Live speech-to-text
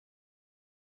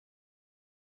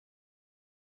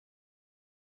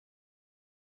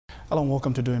Hello and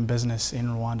welcome to Doing Business in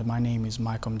Rwanda. My name is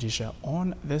Michael Mjisha.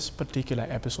 On this particular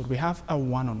episode, we have a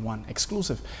one-on-one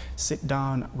exclusive sit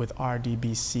down with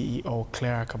RDB CEO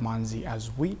Clare Akamanzi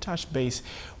as we touch base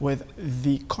with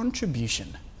the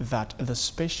contribution that the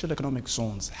special economic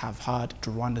zones have had to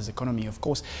Rwanda's economy. Of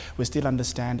course, we still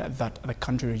understand that the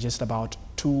country registered about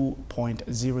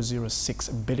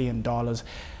 $2.006 billion,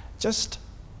 just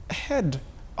ahead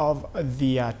of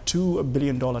the $2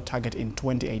 billion target in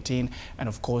 2018, and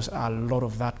of course a lot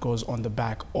of that goes on the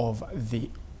back of the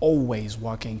always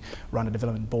working Rwanda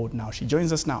Development Board. Now she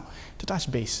joins us now to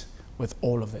touch base with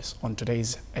all of this on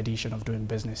today's edition of Doing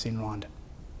Business in Rwanda.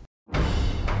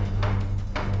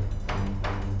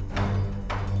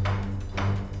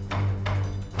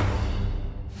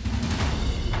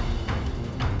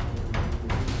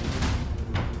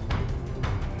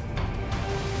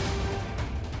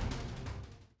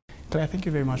 Claire, thank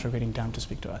you very much for getting time to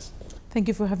speak to us. Thank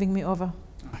you for having me over.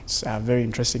 It's very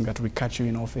interesting that we catch you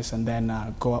in office and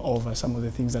then go over some of the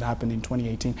things that happened in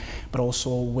 2018, but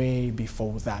also way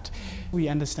before that. We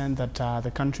understand that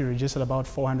the country registered about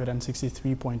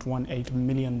 $463.18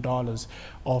 million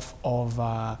of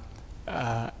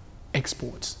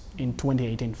exports in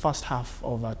 2018, first half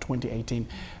of 2018,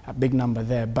 a big number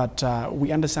there. But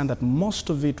we understand that most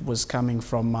of it was coming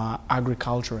from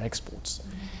agriculture exports.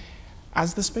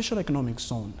 As the special economic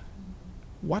zone,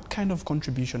 what kind of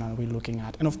contribution are we looking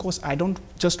at? And of course, I don't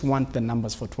just want the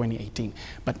numbers for 2018,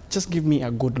 but just give me a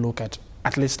good look at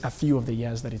least a few of the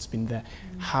years that it's been there.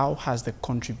 How has the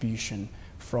contribution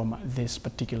from this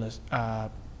particular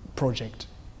project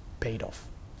paid off?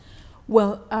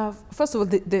 Well, first of all,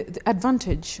 the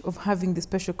advantage of having the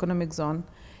special economic zone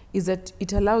is that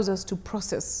it allows us to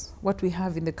process what we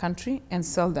have in the country and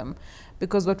sell them.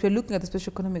 Because what we're looking at the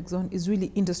special economic zone is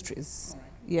really industries.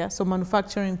 Yeah, so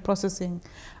manufacturing, processing,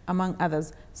 among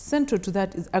others. Central to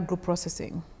that is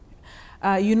agro-processing.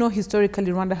 You know, historically,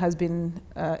 Rwanda has been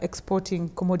exporting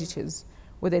commodities,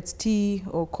 whether it's tea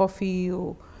or coffee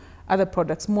or other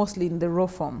products, mostly in the raw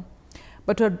form.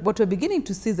 But what we're beginning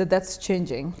to see is that that's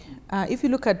changing. If you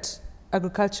look at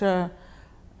agriculture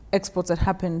exports that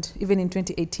happened even in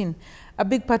 2018, a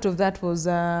big part of that was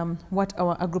what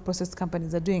our agro-processed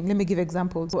companies are doing. Let me give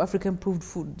examples. So African Improved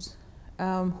Foods,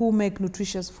 who make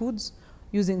nutritious foods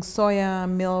using soya,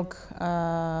 milk,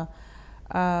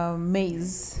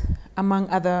 maize, among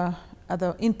other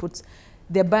inputs.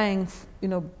 They're buying,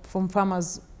 from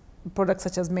farmers products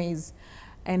such as maize,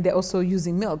 and they're also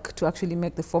using milk to actually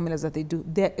make the formulas that they do.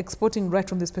 They're exporting right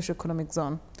from the special economic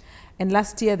zone. And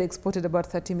last year they exported about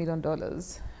 $30 million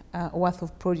worth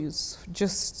of produce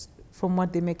just from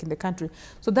what they make in the country.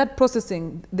 So that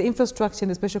processing, the infrastructure in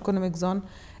the special economic zone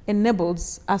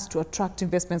enables us to attract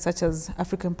investments such as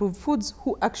African Improved Foods,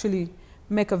 who actually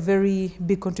make a very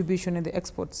big contribution in the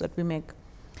exports that we make.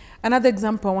 Another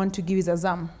example I want to give is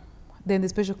Azam. They're in the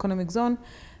special economic zone.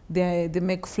 They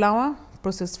make flour,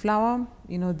 processed flour.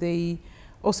 They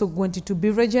also went into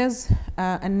beverages,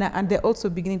 and they're also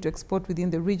beginning to export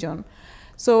within the region.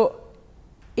 So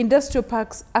industrial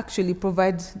parks actually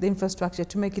provide the infrastructure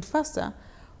to make it faster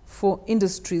for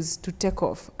industries to take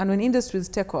off. And when industries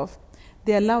take off,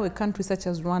 they allow a country such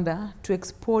as Rwanda to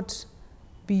export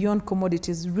beyond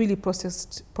commodities, really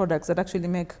processed products that actually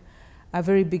make a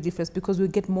very big difference, because we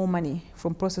get more money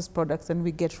from processed products than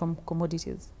we get from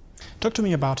commodities. Talk to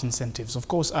me about incentives. Of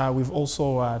course, we've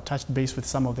also touched base with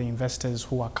some of the investors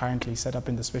who are currently set up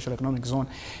in the special economic zone.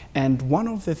 And one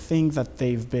of the things that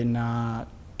they've been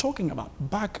talking about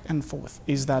back and forth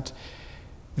is that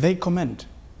they commend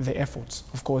the efforts,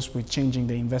 of course, with changing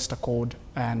the investor code,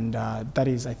 and that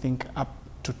is, I think, up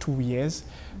to 2 years.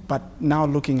 But now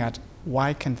looking at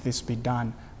why can't this be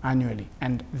done annually?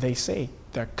 And they say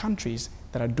there are countries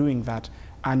that are doing that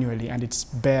annually, and it's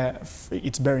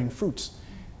bearing fruits.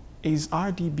 Is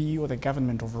RDB or the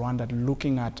government of Rwanda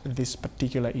looking at this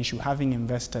particular issue, having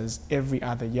investors every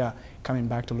other year coming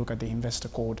back to look at the investor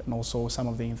code and also some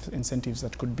of the incentives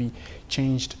that could be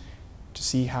changed to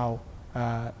see how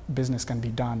business can be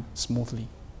done smoothly?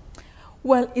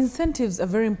 Well, incentives are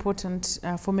very important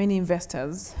for many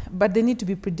investors, but they need to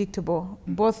be predictable,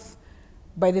 both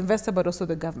by the investor but also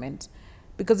the government.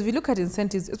 Because if you look at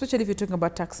incentives, especially if you're talking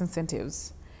about tax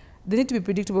incentives, they need to be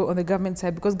predictable on the government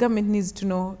side, because government needs to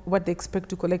know what they expect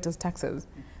to collect as taxes,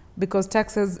 because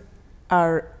taxes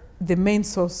are the main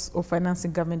source of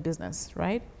financing government business,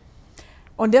 right?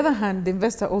 On the other hand, the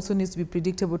investor also needs to be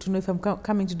predictable to know if I'm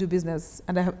coming to do business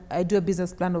and I do a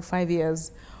business plan of 5 years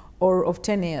or of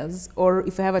 10 years, or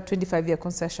if I have a 25-year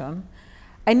concession,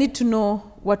 I need to know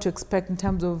what to expect in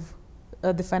terms of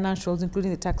the financials,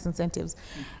 including the tax incentives.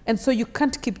 And so you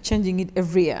can't keep changing it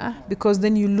every year, because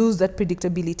then you lose that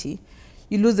predictability.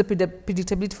 You lose the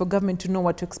predictability for government to know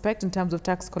what to expect in terms of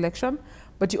tax collection,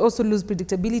 but you also lose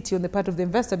predictability on the part of the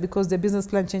investor because their business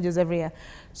plan changes every year.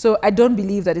 So I don't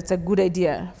believe that it's a good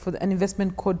idea for an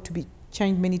investment code to be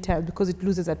changed many times, because it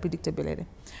loses that predictability.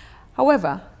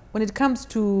 However, when it comes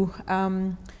to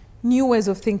new ways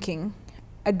of thinking,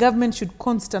 a government should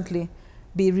constantly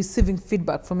be receiving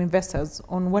feedback from investors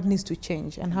on what needs to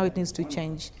change and how it needs to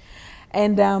change.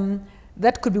 And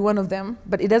that could be one of them,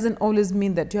 but it doesn't always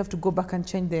mean that you have to go back and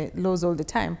change the laws all the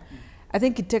time. I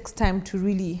think it takes time to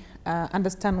really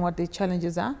understand what the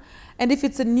challenges are. And if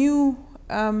it's a new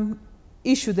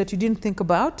issue that you didn't think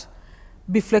about,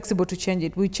 be flexible to change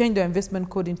it. We changed our investment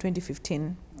code in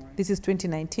 2015. Right. This is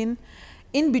 2019.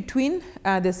 In between,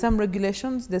 there's some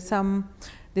regulations,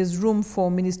 there's room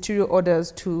for ministerial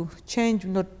orders to change,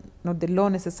 not the law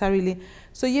necessarily.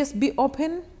 So yes, be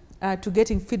open to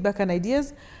getting feedback and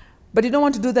ideas, but you don't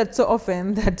want to do that so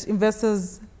often that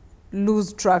investors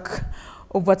lose track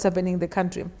of what's happening in the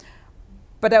country.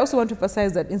 But I also want to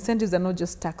emphasize that incentives are not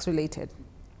just tax related.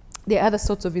 There are other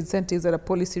sorts of incentives that are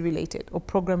policy related or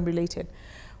program related.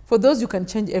 For those, you can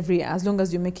change every year as long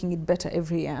as you're making it better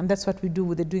every year. And that's what we do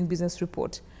with the Doing Business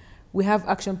report. We have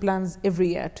action plans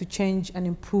every year to change and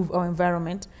improve our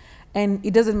environment. And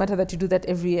it doesn't matter that you do that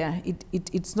every year.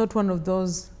 It's not one of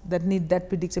those that need that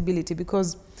predictability,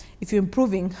 because if you're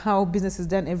improving how business is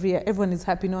done every year, everyone is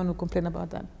happy, no one will complain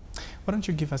about that. Why don't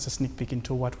you give us a sneak peek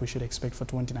into what we should expect for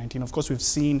 2019? Of course, we've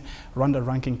seen Rwanda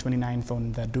ranking 29th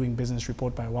on the Doing Business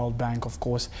report by World Bank, of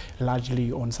course,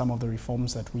 largely on some of the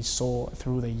reforms that we saw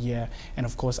through the year, and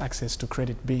of course, access to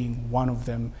credit being one of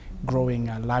them, growing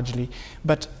largely.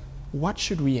 But what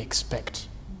should we expect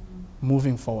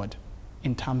moving forward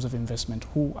in terms of investment?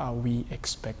 Who are we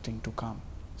expecting to come?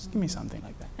 Just give me something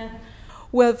like that.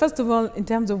 Well, first of all, in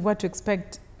terms of what to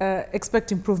expect,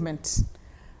 expect improvement.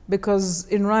 Because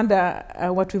in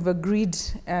Rwanda, what we've agreed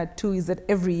to is that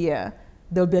every year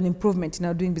there will be an improvement in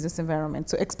our Doing Business environment.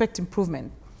 So expect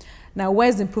improvement. Now, where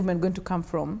is the improvement going to come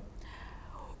from?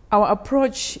 Our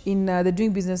approach in the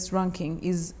Doing Business ranking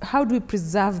is how do we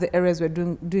preserve the areas we're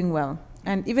doing well?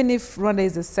 And even if Rwanda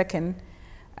is the second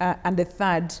and the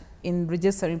third in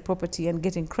registering property and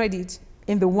getting credit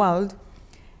in the world,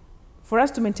 for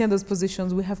us to maintain those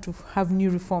positions, we have to have new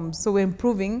reforms. So we're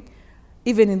improving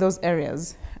even in those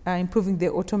areas. Improving the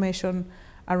automation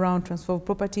around transfer of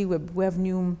property. We have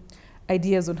new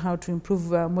ideas on how to improve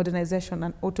modernization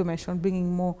and automation,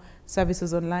 bringing more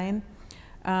services online.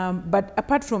 But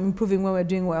apart from improving where we're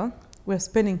doing well, we're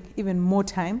spending even more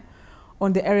time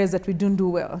on the areas that we don't do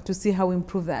well to see how we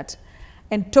improve that.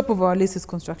 And top of our list is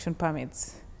construction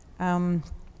permits.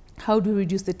 How do we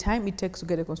reduce the time it takes to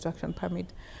get a construction permit?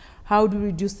 How do we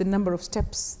reduce the number of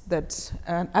steps that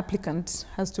an applicant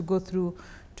has to go through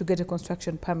to get a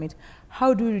construction permit?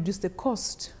 How do we reduce the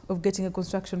cost of getting a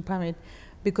construction permit?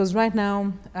 Because right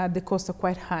now, the costs are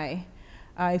quite high.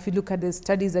 If you look at the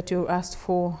studies that you're asked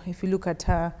for, if you look at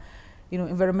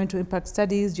environmental impact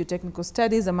studies, geotechnical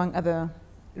studies, among other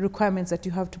requirements that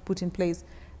you have to put in place,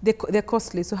 they're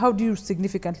costly. So how do you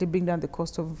significantly bring down the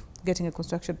cost of getting a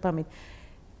construction permit?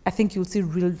 I think you'll see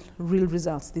real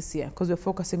results this year, because we're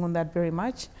focusing on that very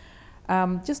much.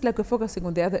 Just like we're focusing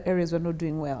on the other areas we're not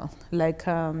doing well, like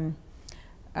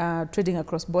trading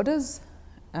across borders,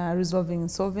 resolving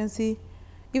insolvency,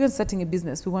 even starting a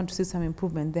business. We want to see some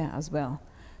improvement there as well.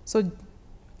 So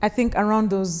I think around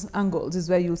those angles is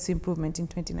where you'll see improvement in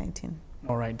 2019.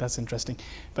 All right, that's interesting.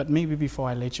 But maybe before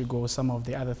I let you go, some of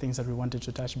the other things that we wanted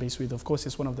to touch base with, of course,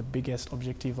 is one of the biggest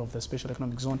objectives of the Special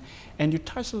Economic Zone. And you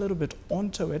touched a little bit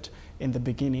onto it in the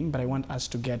beginning, but I want us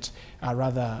to get a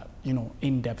rather,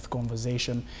 in-depth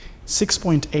conversation.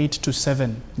 6.8 to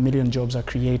 7 million jobs are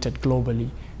created globally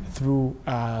through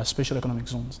Special Economic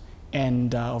Zones.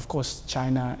 And of course,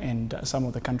 China and some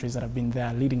of the countries that have been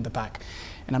there leading the pack.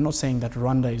 And I'm not saying that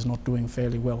Rwanda is not doing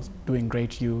fairly well, doing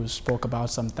great. You spoke about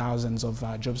some thousands of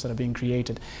jobs that are being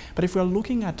created. But if we're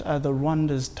looking at the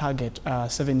Rwanda's target,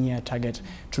 7-year target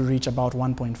to reach about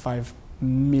 1.5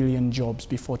 million jobs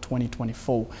before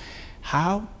 2024,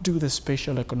 how do the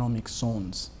Special Economic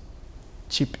Zones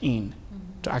chip in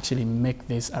to actually make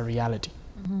this a reality?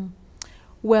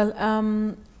 Well,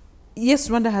 yes,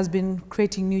 Rwanda has been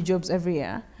creating new jobs every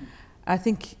year. I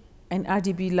think in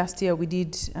RDB last year we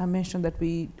did mention that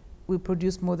we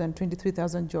produced more than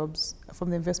 23,000 jobs from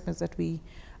the investments that we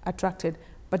attracted,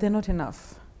 but they're not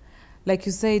enough. Like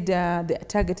you said, the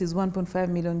target is 1.5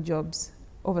 million jobs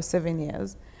over 7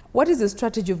 years. What is the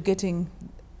strategy of getting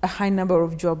a high number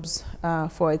of jobs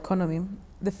for our economy?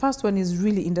 The first one is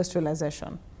really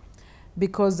industrialization.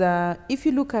 Because if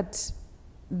you look at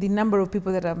the number of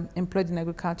people that are employed in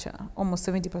agriculture, almost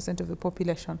 70% of the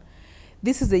population,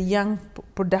 this is a young,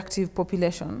 productive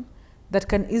population that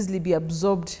can easily be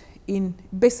absorbed in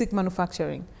basic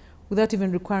manufacturing without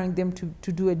even requiring them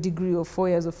to do a degree of 4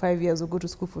 years or 5 years or go to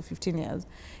school for 15 years.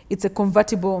 It's a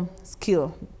convertible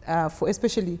skill for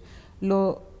especially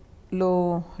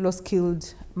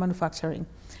low-skilled manufacturing.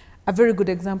 A very good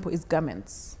example is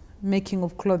garments, making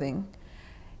of clothing.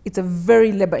 It's a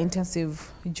very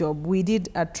labor-intensive job. We did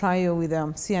a trial with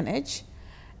CNH,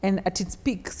 and at its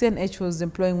peak, CNH was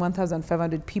employing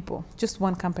 1,500 people, just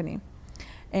one company.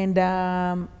 And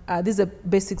these are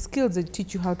basic skills that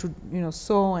teach you how to,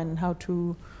 sew and how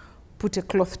to put a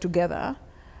cloth together.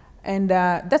 And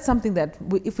that's something that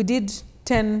if we did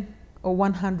 10 or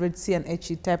 100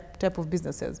 CNH type of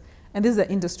businesses, and these are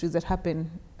industries that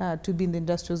happen to be in the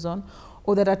industrial zone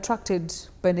or that are attracted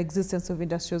by an existence of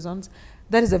industrial zones,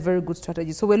 that is a very good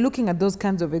strategy. So we're looking at those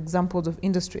kinds of examples of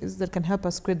industries that can help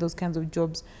us create those kinds of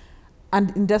jobs.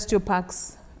 And industrial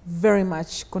parks very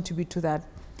much contribute to that.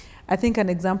 I think an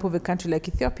example of a country like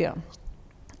Ethiopia.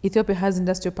 Ethiopia has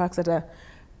industrial parks that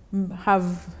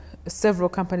have several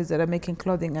companies that are making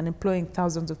clothing and employing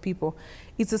thousands of people.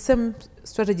 It's the same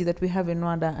strategy that we have in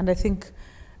Rwanda, and I think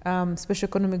special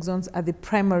economic zones are the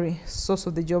primary source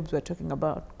of the jobs we're talking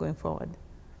about going forward.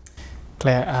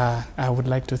 Claire, I would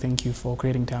like to thank you for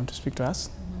creating time to speak to us.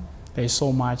 There is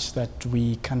so much that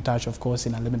we can touch, of course,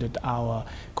 in a limited hour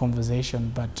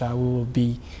conversation, but we will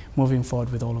be moving forward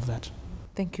with all of that.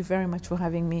 Thank you very much for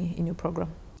having me in your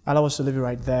program. Allow us to leave you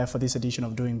right there for this edition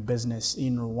of Doing Business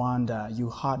in Rwanda. You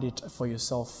heard it for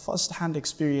yourself, first-hand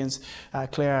experience.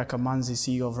 Clare Akamanzi,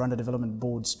 CEO of Rwanda Development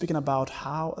Board, speaking about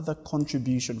how the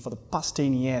contribution for the past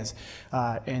 10 years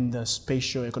in the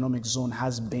spatial economic zone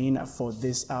has been for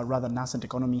this rather nascent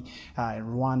economy in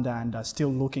Rwanda, and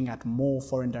still looking at more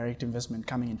foreign direct investment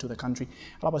coming into the country.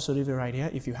 Allow us to leave you right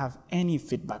here. If you have any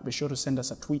feedback, be sure to send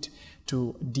us a tweet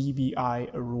to DBI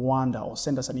Rwanda or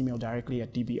send us an email directly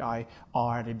at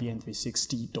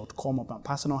dbir@rbn360.com or my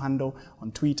personal handle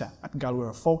on Twitter at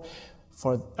Galwera4.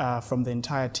 From the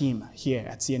entire team here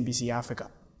at CNBC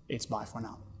Africa, it's bye for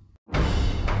now.